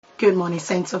Good morning,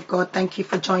 saints of God. Thank you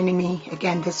for joining me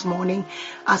again this morning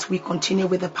as we continue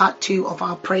with the part 2 of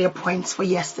our prayer points for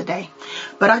yesterday.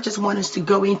 But I just want us to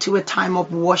go into a time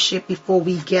of worship before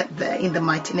we get there in the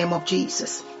mighty name of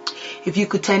Jesus. If you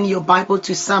could turn your Bible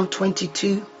to Psalm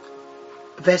 22,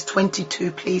 verse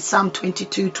 22, please. Psalm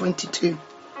 22:22.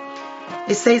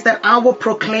 It says that I will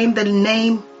proclaim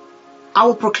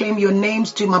your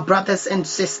names to my brothers and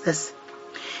sisters,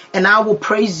 and I will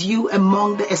praise you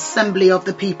among the assembly of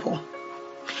the people.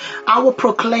 I will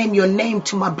proclaim your name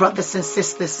to my brothers and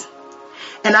sisters,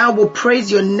 and I will praise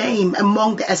your name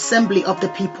among the assembly of the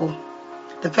people.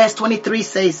 The verse 23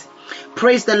 says,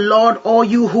 praise the Lord, all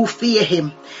you who fear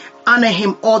him. Honor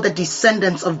him, all the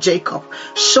descendants of Jacob.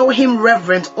 Show him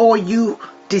reverence, all you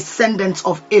descendants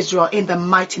of Israel, in the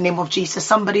mighty name of Jesus.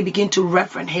 Somebody begin to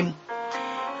reverence him.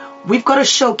 We've got to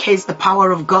showcase the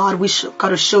power of God. We've got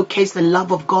to showcase the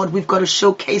love of God. We've got to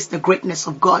showcase the greatness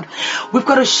of God. We've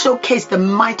got to showcase the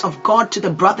might of God to the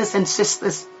brothers and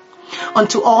sisters,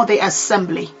 unto all the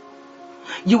assembly.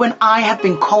 You and I have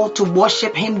been called to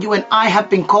worship him. You and I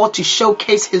have been called to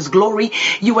showcase his glory.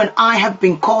 You and I have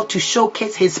been called to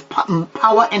showcase his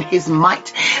power and his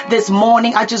might. This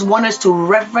morning, I just want us to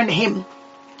reverence him.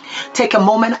 Take a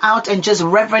moment out and just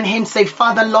reverence him. Say,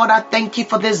 Father, Lord, I thank you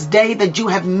for this day that you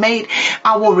have made.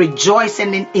 I will rejoice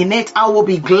in it. I will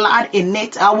be glad in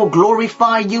it. I will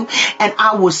glorify you, and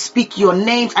I will speak your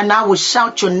names, and I will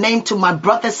shout your name to my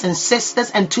brothers and sisters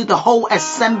and to the whole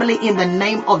assembly in the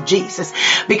name of Jesus.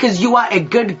 Because you are a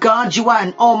good God. You are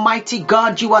an almighty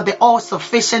God. You are the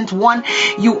all-sufficient one.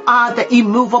 You are the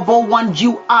immovable one.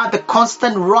 You are the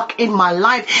constant rock in my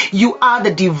life. You are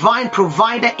the divine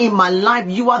provider in my life.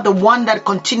 You are the one that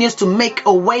continues to make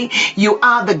a way. You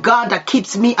are the God that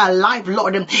keeps me alive,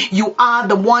 Lord. You are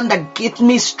the one that keeps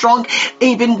me strong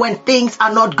even when things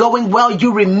are not going well.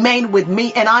 You remain with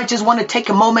me, and I just want to take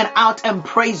a moment out and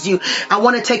praise you. I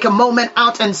want to take a moment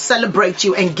out and celebrate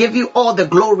you and give you all the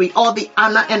glory, all the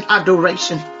honor and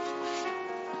adoration.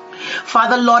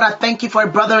 Father, Lord, I thank you for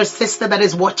a brother or sister that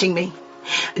is watching me.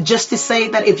 Just to say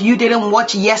that if you didn't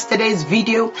watch yesterday's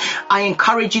video, I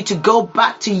encourage you to go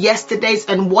back to yesterday's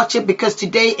and watch it, because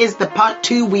today is the part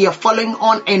 2. We are following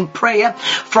on in prayer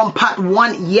from part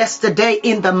 1 yesterday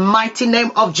in the mighty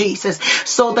name of Jesus,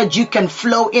 so that you can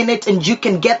flow in it and you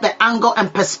can get the angle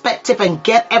and perspective and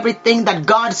get everything that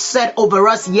God said over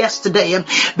us yesterday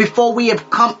before we have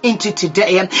come into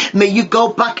today. May you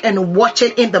go back and watch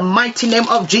it in the mighty name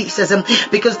of Jesus,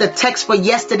 because the text for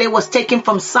yesterday was taken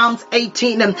from Psalms 18,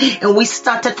 and we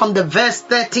started from the verse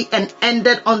 30 and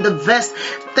ended on the verse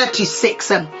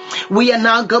 36. We are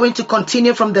now going to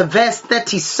continue from the verse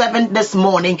 37 this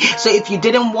morning. So if you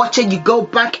didn't watch it, you go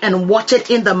back and watch it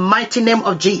in the mighty name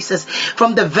of Jesus.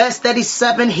 From the verse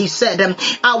 37, he said,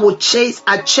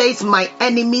 I chased my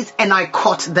enemies and I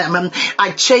caught them.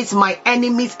 I chased my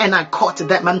enemies and I caught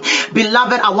them.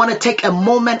 Beloved, I want to take a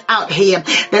moment out here.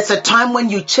 There's a time when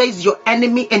you chase your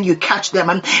enemy and you catch them,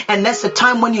 and there's a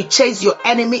time when you chase your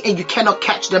enemy and you cannot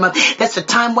catch them. There's a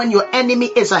time when your enemy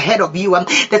is ahead of you.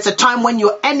 There's a time when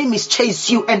your enemies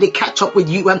chase you and they catch up with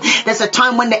you. There's a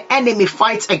time when the enemy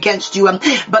fights against you.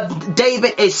 But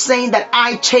David is saying that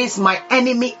I chased my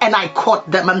enemy and I caught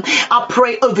them. I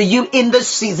pray over you in this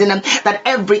season that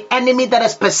every enemy that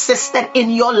has persisted in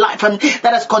your life,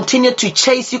 that has continued to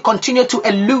chase you, continue to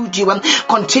elude you,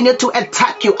 continue to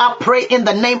attack you, I pray in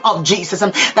the name of Jesus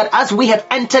that as we have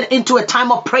entered into a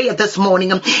time of prayer this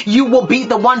morning, you will be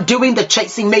the one doing the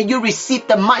chasing. May you receive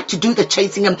the might to do the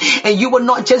chasing, and you will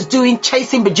not just doing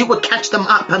chasing, but you will catch them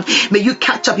up. May you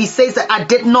catch up. He says that I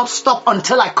did not stop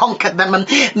until I conquered them.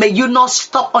 May you not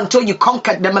stop until you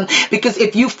conquered them, because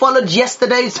if you followed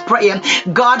yesterday's prayer,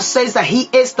 God says that he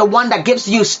is the one that gives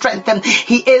you strength, and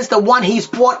he is the one, he's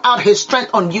poured out his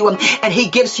strength on you, and he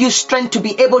gives you strength to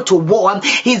be able to war.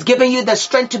 He's giving you the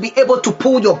strength to be able to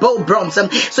pull your bow bronze.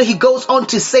 So he goes on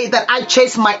to say that I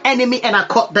chased my enemy and I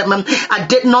caught them. I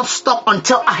did not stop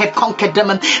until I had conquered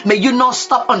them. May you not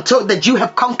stop until that you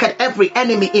have conquered every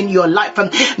enemy in your life.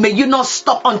 May you not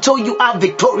stop until you are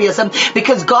victorious,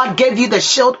 because God gave you the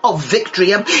shield of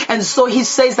victory. And so he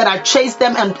says that I chased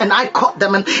them and I caught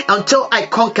them until I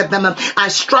conquered them. I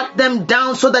struck them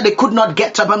down so that they could not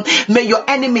get up. May your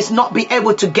enemies not be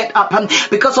able to get up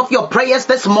because of your prayers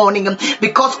this morning,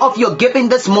 because of your giving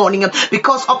this morning,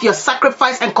 because of your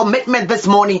sacrifice and commitment this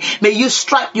morning. May you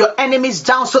strike your enemies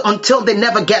down so until they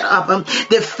never get up.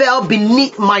 They fell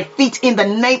beneath my feet in the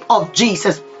name of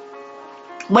Jesus.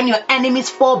 When your enemies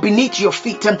fall beneath your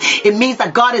feet, it means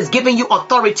that God has given you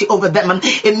authority over them.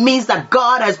 It means that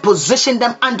God has positioned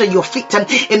them under your feet.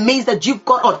 It means that you've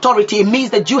got authority. It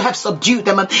means that you have subdued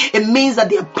them. It means that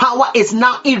their power is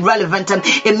now irrelevant.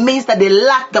 It means that they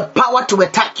lack the power to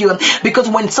attack you. Because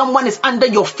when someone is under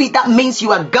your feet, that means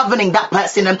you are governing that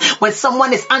person. When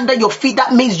someone is under your feet,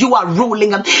 that means you are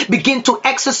ruling. Begin to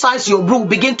exercise your rule.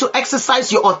 Begin to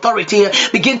exercise your authority.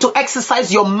 Begin to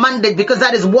exercise your mandate, because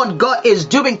that is what God is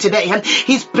doing today.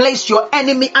 He's placed your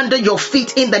enemy under your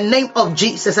feet in the name of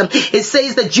Jesus. It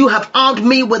says that you have armed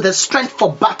me with the strength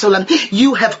for battle.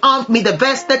 You have armed me. The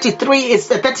verse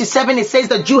 37, it says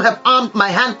that you have armed my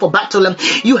hand for battle.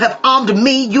 You have armed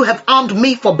me. You have armed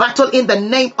me for battle in the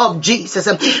name of Jesus.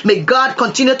 May God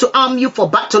continue to arm you for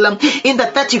battle. In the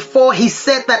 34, he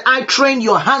said that I train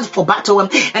your hands for battle.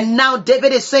 And now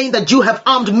David is saying that you have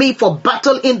armed me for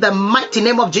battle in the mighty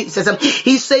name of Jesus.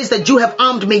 He says that you have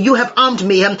armed me. You have armed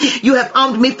me. You have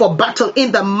armed me for battle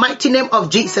in the mighty name of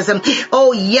Jesus.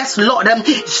 Oh yes, Lord.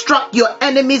 Struck your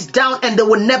enemies down and they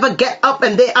will never get up,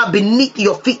 and they are beneath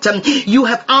your feet. You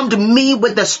have armed me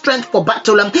with the strength for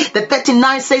battle. The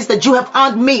 39 says that you have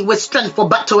armed me with strength for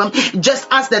battle. Just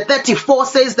as the 34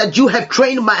 says that you have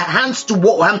trained my hands to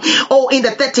war. Oh, in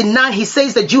the 39 he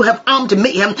says that you have armed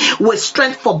me with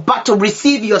strength for battle.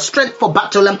 Receive your strength for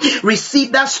battle.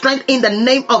 Receive that strength in the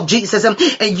name of Jesus.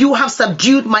 And you have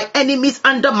subdued my enemies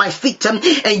under my feet, and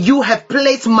you have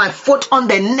placed my foot on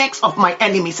the necks of my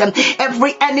enemies.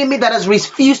 Every enemy that has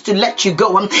refused to let you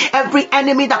go, every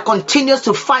enemy that continues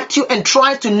to fight you and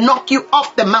tries to knock you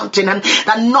off the mountain,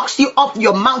 that knocks you off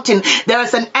your mountain, there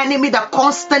is an enemy that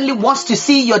constantly wants to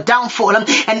see your downfall,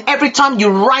 and every time you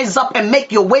rise up and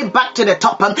make your way back to the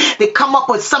top, they come up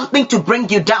with something to bring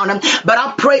you down. But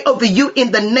I pray over you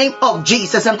in the name of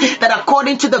Jesus that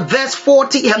according to the verse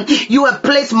 40, you have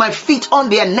placed my feet on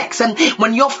their necks.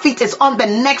 When your feet is on the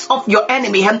necks of your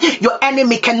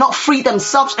enemy cannot free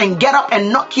themselves and get up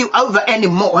and knock you over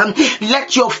anymore.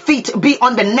 Let your feet be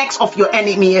on the necks of your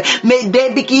enemy. May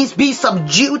they be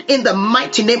subdued in the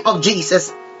mighty name of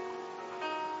Jesus.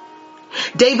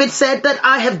 David said that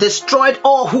I have destroyed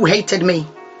all who hated me.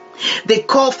 They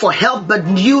called for help,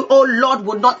 but you, oh Lord,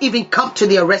 would not even come to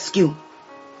their rescue.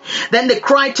 Then they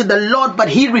cried to the Lord, but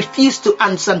he refused to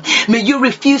answer. May you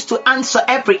refuse to answer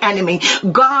every enemy.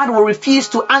 God will refuse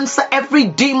to answer every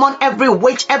demon, every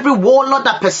witch, every warlord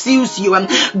that pursues you.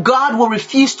 God will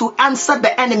refuse to answer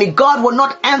the enemy. God will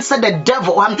not answer the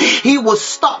devil. He will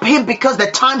stop him, because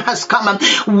the time has come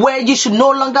where you should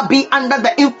no longer be under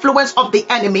the influence of the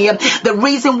enemy. The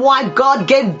reason why God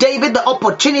gave David the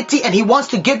opportunity, and he wants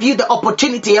to give you the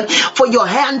opportunity for your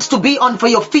hands to be on, for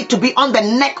your feet to be on the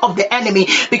neck of the enemy.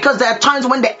 Because there are times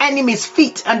when the enemy's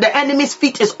feet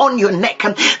is on your neck.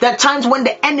 There are times when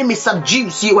the enemy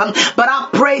subdues you. But I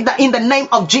pray that in the name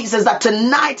of Jesus, that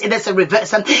tonight it is a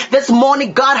reverse. This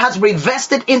morning God has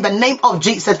reversed it in the name of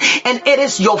Jesus. And it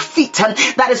is your feet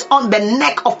that is on the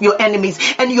neck of your enemies.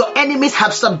 And your enemies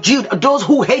have subdued. Those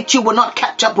who hate you will not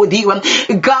catch up with you.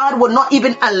 God will not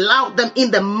even allow them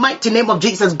in the mighty name of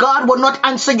Jesus. God will not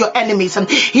answer your enemies.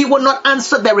 He will not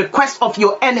answer the request of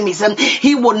your enemies.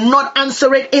 He will not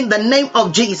answer it in the name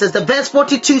of Jesus. The verse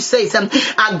 42 says,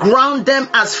 I ground them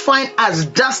as fine as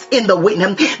dust in the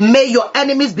wind. May your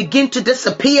enemies begin to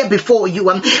disappear before you.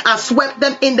 I swept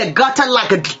them in the gutter like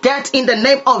dirt in the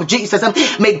name of Jesus.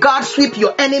 May God sweep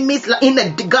your enemies in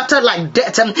the gutter like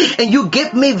dirt, and you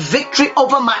give me victory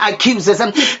over my accusers.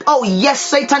 Oh yes,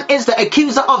 Satan is the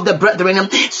accuser of the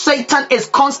brethren. Satan is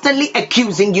constantly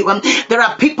accusing you. There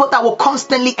are people that will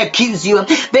constantly accuse you.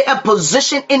 They are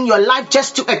positioned in your life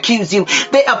just to accuse you.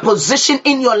 They are positioned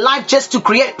in your life just to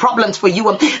create problems for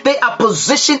you. They are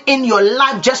positioned in your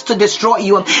life just to destroy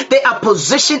you. They are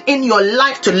positioned in your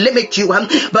life to limit you.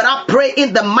 But I pray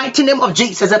in the mighty name of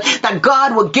Jesus that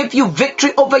God will give you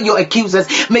victory over your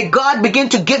accusers. May God begin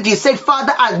to give you, say,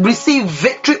 Father, I receive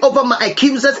victory over my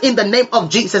accusers in the name of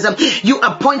Jesus. You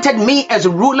appointed me as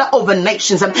ruler over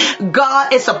nations.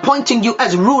 God is appointing you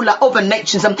as ruler over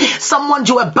nations. Someone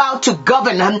you are about to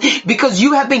govern, because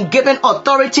you have been given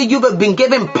authority, you have been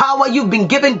given power, you've been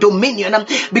given dominion.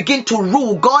 Begin to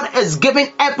rule. God has given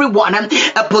everyone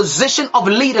a position of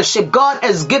leadership. God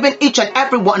has given each and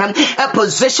everyone a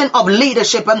position of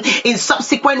leadership. In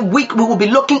subsequent week, we will be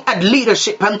looking at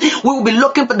leadership. We will be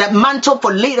looking for the mantle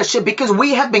for leadership, because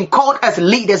we have been called as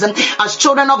leaders. As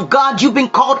children of God, you've been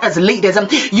called as leaders.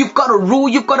 You've got to rule.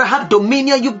 You've got to have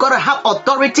dominion. You've got to have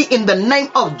authority in the name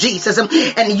of Jesus.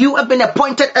 And you have been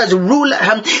appointed as ruler.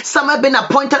 Some have been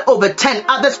appointed over 10,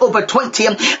 others over 20,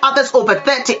 others over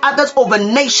 30, others over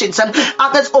nations, and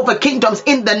others over kingdoms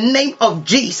in the name of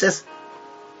Jesus.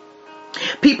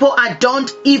 People I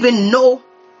don't even know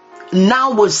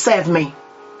now will serve me.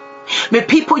 May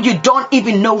people you don't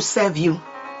even know serve you.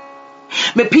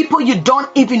 May people you don't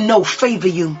even know favor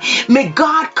you. May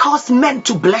God cause men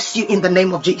to bless you in the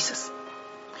name of Jesus.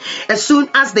 As soon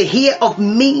as they hear of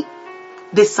me,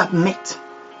 they submit.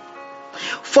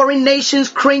 Foreign nations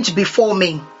cringe before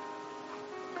me.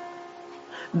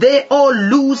 They all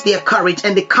lose their courage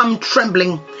and they come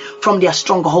trembling from their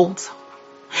strongholds.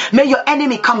 May your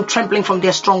enemy come trembling from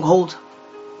their stronghold.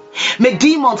 May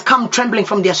demons come trembling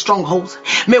from their strongholds.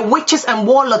 May witches and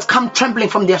warlords come trembling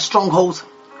from their strongholds.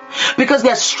 Because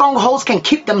their strongholds can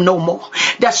keep them no more.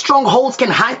 Their strongholds can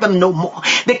hide them no more.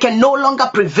 They can no longer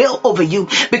prevail over you,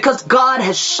 because God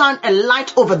has shone a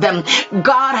light over them.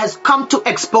 God has come to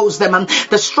expose them, and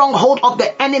the stronghold of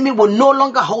the enemy will no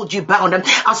longer hold you bound.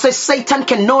 I say Satan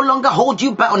can no longer hold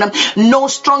you bound. No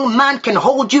strong man can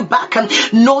hold you back.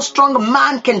 No strong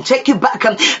man can take you back,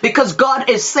 because God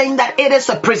is saying that it is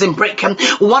a prison break.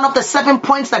 One of the 7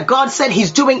 points that God said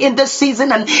he's doing in this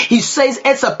season, and he says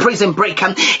it's a prison break.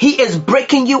 He is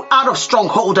breaking you out of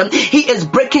stronghold. He is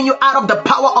breaking you out of the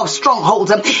power of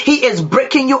strongholds. He is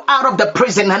breaking you out of the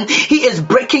prison. He is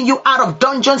breaking you out of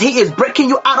dungeons. He is breaking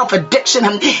you out of addiction.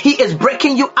 He is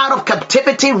breaking you out of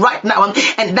captivity right now.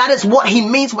 And that is what he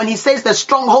means when he says the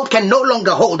stronghold can no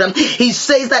longer hold. He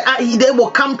says that they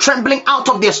will come trembling out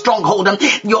of their stronghold.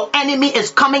 Your enemy is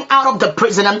coming out of the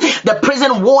prison. The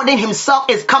prison warden himself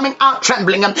is coming out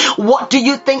trembling. What do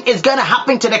you think is going to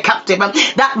happen to the captive?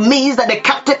 That means that the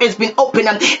captive is been open.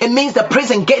 It means the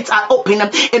prison gates are open.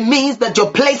 It means that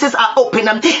your places are open.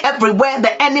 Everywhere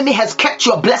the enemy has kept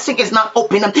your blessing is not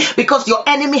open, because your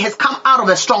enemy has come out of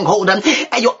a stronghold. And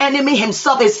your enemy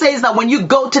himself, it says that when you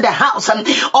go to the house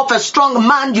of a strong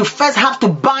man, you first have to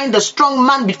bind the strong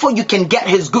man before you can get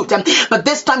his good. But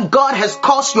this time God has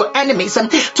caused your enemies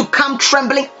to come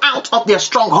trembling out of their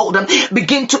stronghold.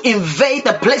 Begin to invade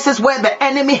the places where the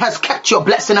enemy has kept your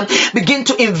blessing. Begin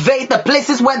to invade the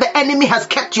places where the enemy has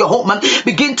kept your home.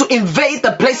 Begin to invade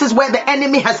the places where the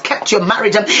enemy has kept your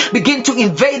marriage. Begin to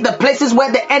invade the places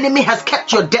where the enemy has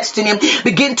kept your destiny.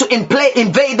 Begin to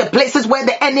invade the places where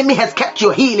the enemy has kept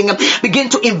your healing. Begin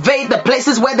to invade the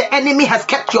places where the enemy has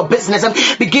kept your business.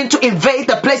 Begin to invade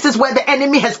the places where the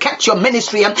enemy has kept your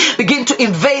ministry. Begin to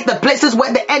invade the places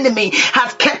where the enemy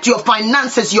has kept your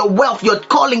finances, your wealth, your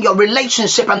calling, your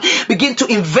relationship. Begin to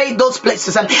invade those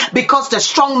places, because the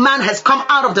strong man has come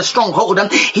out of the stronghold.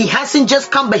 He hasn't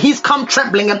just come, but he's come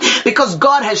trembling, because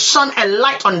God has shone a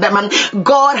light on them, and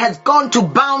God has gone to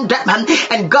bound them,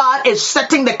 and God is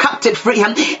setting the captive free.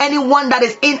 Anyone that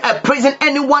is in a prison,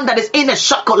 anyone that is in a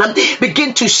shackle,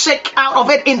 begin to shake out of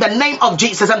it in the name of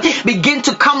Jesus. Begin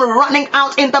to come running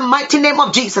out in the mighty name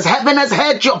of Jesus. Heaven has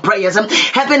heard your prayers.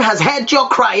 Heaven has heard your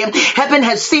cry. Heaven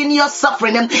has seen your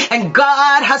suffering, and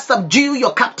God has subdued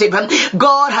your captive.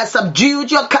 God has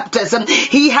subdued your captors.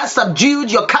 He has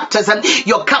subdued your captors.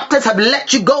 Your captors have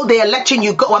let you go. They are letting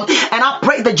you go. And I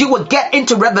pray that you will get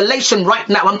into revelation right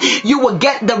now. You will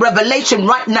get the revelation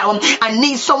right now. I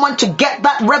need someone to get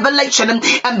that revelation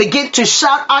and begin to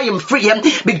shout, I am free.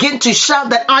 Begin to shout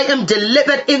that I am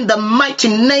delivered in the mighty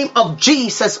name of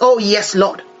Jesus. Oh yes,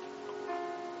 Lord.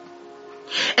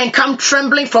 And come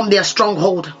trembling from their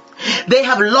stronghold. They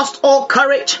have lost all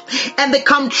courage and they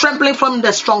come trembling from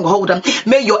the stronghold.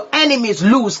 May your enemies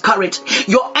lose courage.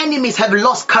 Your enemies have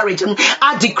lost courage.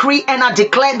 I decree and I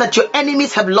declare that your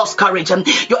enemies have lost courage.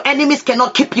 Your enemies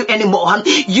cannot keep you anymore.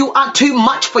 You are too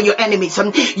much for your enemies.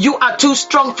 You are too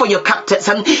strong for your captors.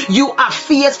 You are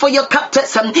fierce for your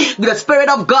captors. The Spirit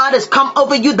of God has come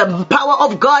over you. The power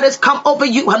of God has come over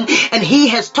you. And He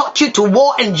has taught you to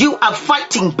war, and you are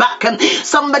fighting back.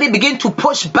 Somebody begin to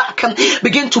push back.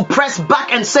 Begin to press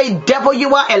back and say, devil,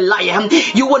 you are a liar.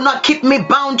 You will not keep me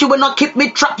bound. You will not keep me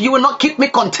trapped. You will not keep me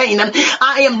contained.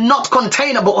 I am not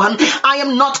containable. I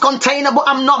am not containable.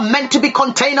 I'm not meant to be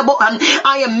containable.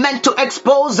 I am meant to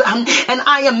expose, and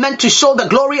I am meant to show the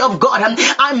glory of God.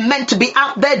 I'm meant to be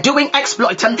out there doing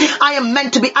exploits. I am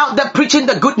meant to be out there preaching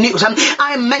the good news.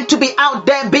 I am meant to be out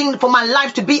there being, for my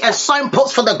life to be a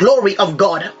signpost for the glory of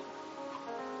God.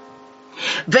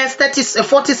 Verse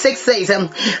 46 says,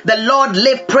 the Lord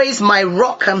live, praise my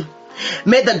rock.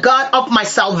 May the God of my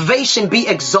salvation be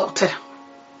exalted.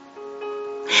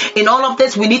 In all of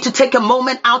this, we need to take a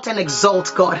moment out and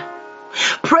exalt God.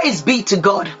 Praise be to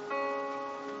God.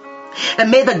 And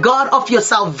may the God of your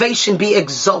salvation be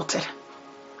exalted.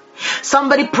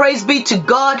 Somebody praise be to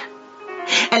God,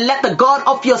 and let the God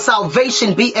of your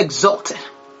salvation be exalted.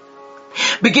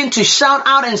 Begin to shout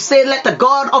out and say, let the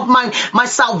God of my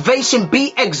salvation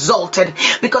be exalted,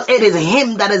 because it is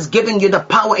him that has given you the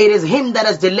power. It is him that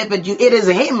has delivered you. It is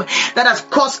him that has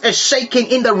caused a shaking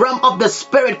in the realm of the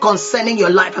spirit concerning your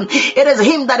life. It is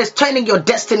him that is turning your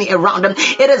destiny around.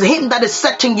 It is him that is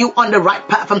setting you on the right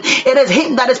path. It is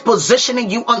him that is positioning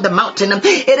you on the mountain.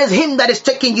 It is him that is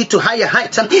taking you to higher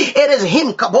heights. It is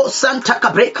him.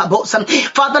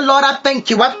 Father, Lord, I thank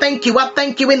you. I thank you. I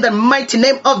thank you in the mighty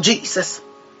name of Jesus.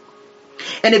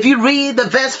 And if you read the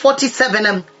verse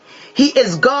 47, he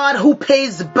is God who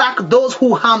pays back those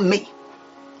who harm me.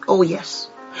 Oh yes,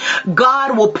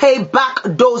 God will pay back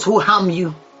those who harm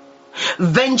you.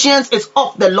 Vengeance is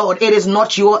of the Lord. It is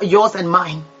not yours and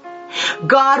mine.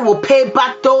 God will pay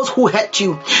back those who hurt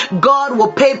you. God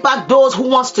will pay back those who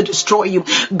wants to destroy you.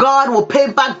 God will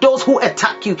pay back those who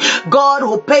attack you. God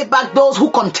will pay back those who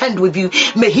contend with you.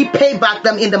 May he pay back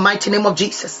them in the mighty name of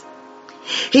Jesus.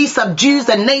 He subdues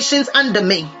the nations under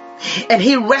me, and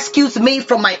he rescues me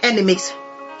from my enemies.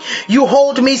 You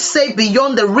hold me safe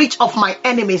beyond the reach of my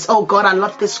enemies. Oh God, I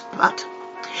love this part.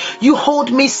 You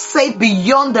hold me safe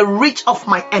beyond the reach of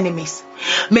my enemies.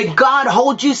 May God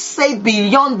hold you safe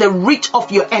beyond the reach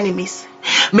of your enemies.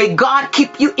 May God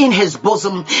keep you in his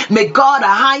bosom. May God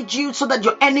hide you so that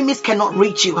your enemies cannot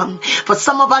reach you. For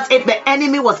some of us, if the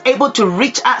enemy was able to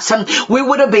reach us, we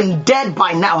would have been dead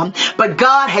by now. But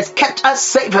God has kept us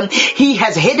safe. He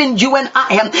has hidden you and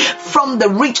I from the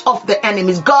reach of the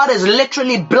enemies. God has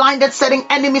literally blinded certain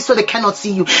enemies so they cannot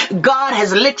see you. God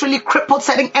has literally crippled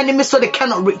certain enemies so they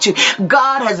cannot reach you.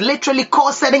 God has literally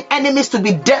caused certain enemies to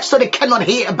be deaf so they cannot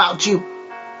hear about you.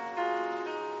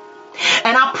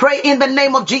 And I pray in the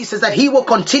name of Jesus that he will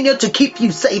continue to keep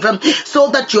you safe,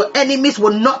 so that your enemies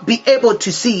will not be able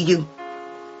to see you.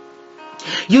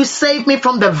 You save me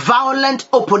from the violent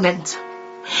opponent.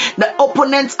 The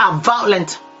opponents are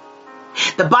violent.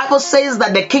 The Bible says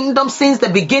that the kingdom, since the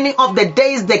beginning of the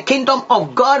days, the kingdom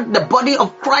of God, the body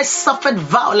of Christ suffered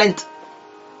violent.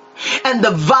 And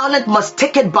the violent must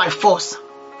take it by force.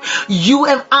 You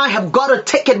and I have got to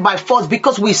take it by force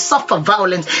because we suffer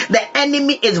violence. The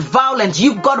enemy is violent.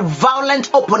 You've got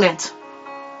violent opponents,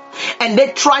 and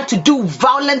they try to do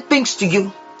violent things to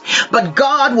you. But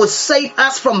God will save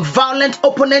us from violent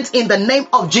opponents in the name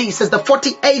of Jesus. The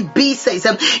 48b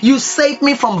says, you save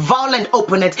me from violent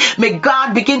opponents. May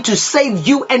God begin to save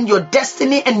you and your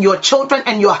destiny and your children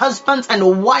and your husbands and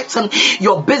your wives and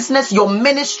your business, your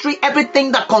ministry,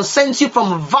 everything that concerns you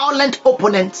from violent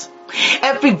opponents.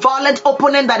 Every violent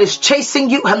opponent that is chasing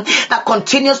you and that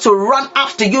continues to run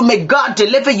after you, may God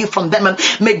deliver you from them, and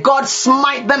may God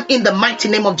smite them in the mighty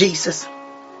name of Jesus.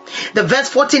 The verse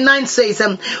 49 says,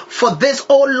 for this,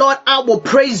 O Lord, I will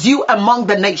praise you among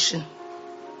the nation.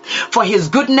 For his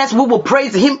goodness, we will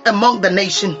praise him among the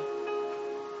nation.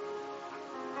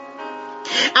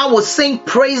 I will sing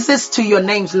praises to your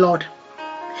names, Lord.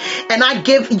 And I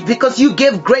give, because you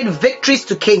give great victories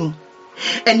to King,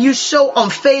 and you show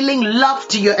unfailing love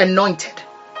to your anointed,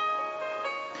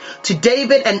 to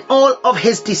David and all of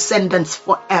his descendants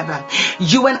forever.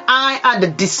 You and I are the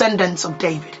descendants of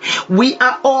David. We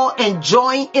are all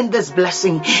enjoying in this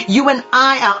blessing. You and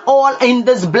I are all in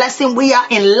this blessing. We are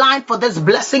in line for this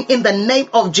blessing in the name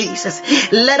of Jesus.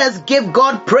 Let us give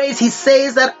God praise. He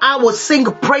says that I will sing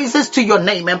praises to your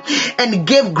name and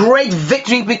give great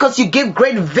victory, because you give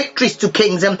great victories to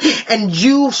kings and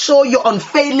you show your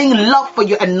unfailing love for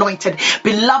your anointed.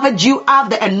 Beloved, you are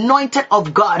the anointed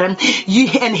of God, and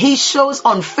he shows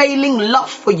unfailing love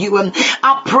for you.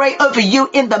 I pray over you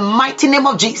in the mighty name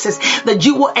of Jesus that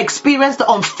you will experience the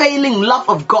unfailing love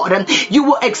of God, and you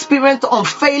will experience the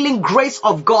unfailing grace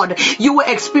of God. You will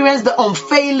experience the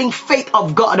unfailing faith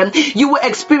of God, and you will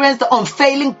experience the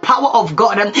unfailing power of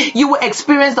God, and you will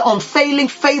experience the unfailing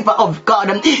favor of God,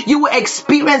 and you will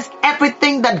experience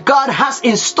everything that God has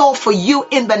in store for you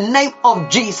in the name of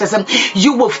Jesus. And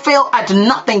you will fail at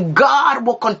nothing. God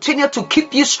will continue to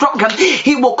keep you strong, and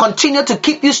he will continue to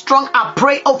keep you strong. I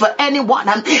pray over anyone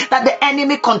that the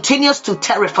enemy continues to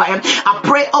terrify. I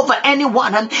pray over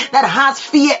anyone that has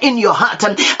fear in your heart.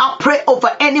 I pray over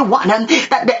anyone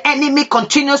that the enemy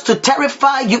continues to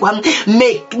terrify you.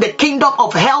 May the kingdom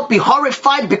of hell be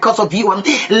horrified because of you.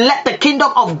 Let the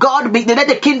kingdom of God be, let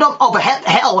the kingdom of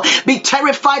hell be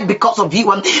terrified because of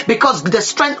you. Because the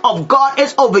strength of God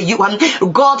is over you.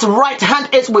 God's right hand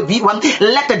is with you.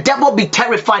 Let the devil be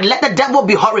terrified. Let the devil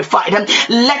be horrified.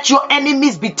 Let Let your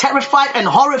enemies be terrified and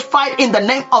horrified in the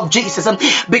name of Jesus,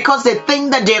 because they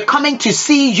think that they're coming to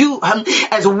see you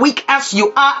as weak as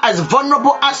you are, as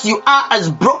vulnerable as you are, as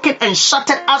broken and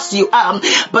shattered as you are.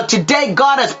 But today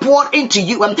God has poured into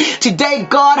you. Today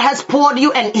God has poured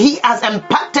you, and he has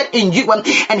impacted in you,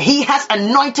 and he has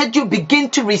anointed you.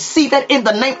 Begin to receive it in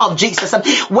the name of Jesus.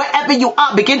 Wherever you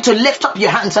are, begin to lift up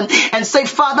your hands and say,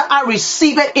 Father, I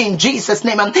receive it in Jesus'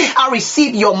 name. I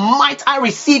receive your might. I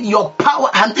receive your power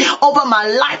over my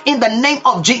life in the name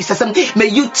of Jesus. May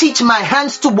you teach my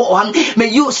hands to war. May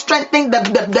you strengthen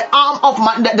the arm of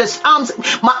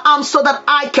my arms so that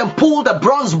I can pull the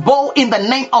bronze bow in the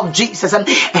name of Jesus.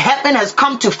 Heaven has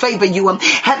come to favor you.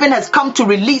 Heaven has come to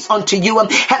release unto you.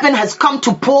 Heaven has come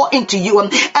to pour into you,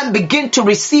 and begin to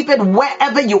receive it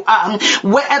wherever you are.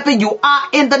 Wherever you are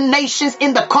in the nations,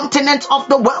 in the continents of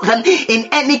the world, in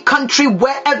any country,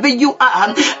 wherever you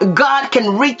are, God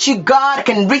can reach you. God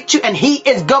can reach you, and he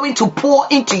is going to pour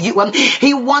into you.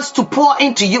 He wants to pour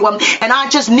into you, and I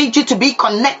just need you to be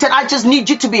connected. I just need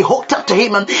you to be hooked up to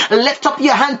him. Lift up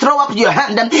your hand, throw up your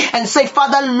hand, and say,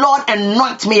 Father, Lord,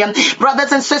 anoint me.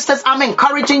 Brothers and sisters, I'm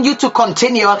encouraging you to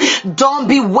continue. Don't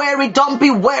be weary. Don't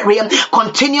be weary.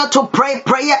 Continue to pray.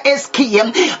 Prayer is key.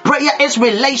 Prayer is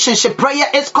relationship. Prayer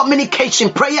is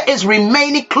communication. Prayer is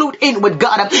remaining clued in with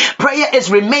God. Prayer is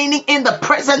remaining in the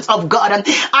presence of God.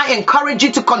 I encourage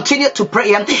you to continue to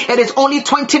pray. It is only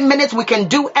 20 minutes we can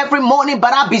do every morning,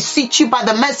 but I beseech you by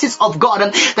the mercies of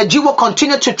God that you will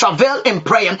continue to travail in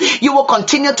prayer. You will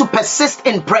continue to persist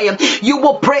in prayer. You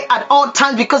will pray at all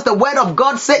times, because the word of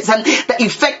God says the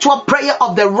effectual prayer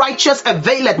of the righteous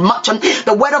availeth much.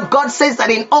 The word of God says that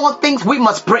in all things we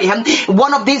must pray.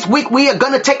 One of these weeks we are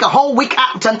going to take a whole week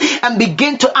out and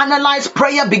begin to analyze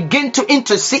prayer, begin to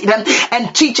intercede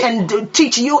and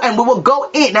teach you, and we will go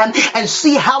in and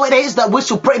see how it is that we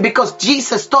should pray, because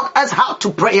Jesus taught us how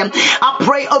to pray. I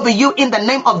pray over you in the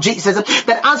name of Jesus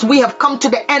that as we have come to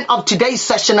the end of today's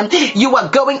session, you are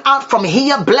going out from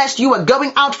here blessed. You are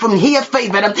going out from here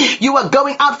favored. You are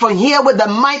going out from here with the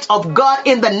might of God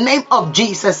in the name of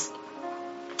Jesus.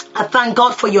 I thank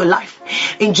God for your life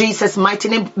in Jesus' mighty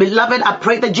name. Beloved, I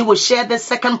pray that you will share this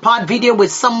second part video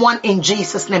with someone in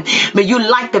Jesus' name. May you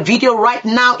like the video right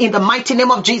now in the mighty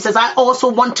name of Jesus. I also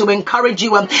want to encourage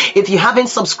you, if you haven't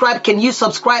subscribed, can you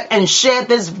subscribe and share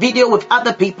this video with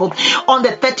other people? On the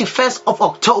 31st of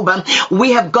October,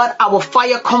 we have got our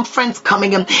fire conference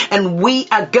coming in, and we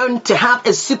are going to have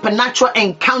a supernatural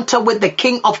encounter with the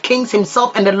King of Kings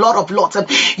himself and the Lord of Lords.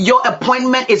 Your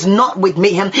appointment is not with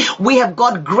me. We have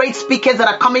got great speakers that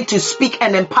are coming to speak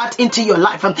and impart into your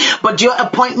life, but your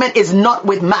appointment is not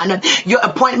with man. Your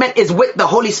appointment is with the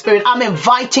Holy Spirit. I'm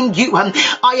inviting you.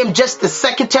 I am just the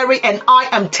secretary, and I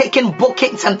am taking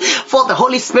bookings for the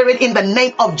Holy Spirit in the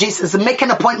name of Jesus. Make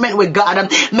an appointment with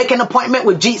God. Make an appointment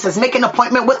with Jesus. Make an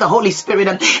appointment with the Holy Spirit,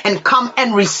 and come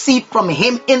and receive from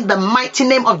him in the mighty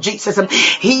name of Jesus.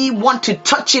 He wants to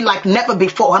touch you like never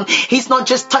before. He's not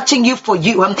just touching you for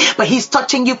you, but he's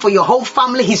touching you for your whole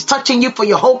family. He's touching you for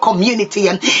your whole community,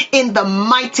 and in the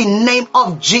mighty name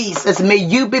of Jesus, may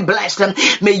you be blessed, and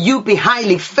may you be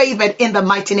highly favored in the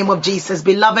mighty name of Jesus.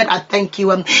 Beloved, I thank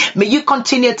you, and may you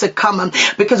continue to come,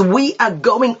 because we are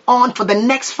going on for the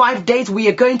next 5 days. We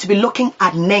are going to be looking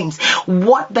at names.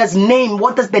 What does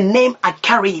the name I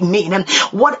carry mean, and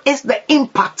what is the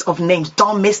impact of names?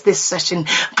 Don't miss this session.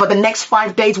 For the next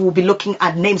 5 days, we'll be looking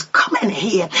at names. Come and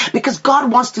hear, because God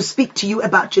wants to speak to you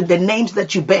about the names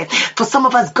that you bear. For some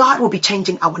of us, God will be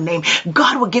changing our name.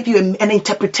 God will give you an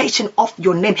interpretation of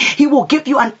your name. He will give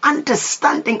you an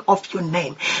understanding of your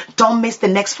name. Don't miss the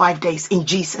next 5 days in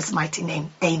Jesus' mighty name.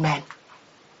 Amen.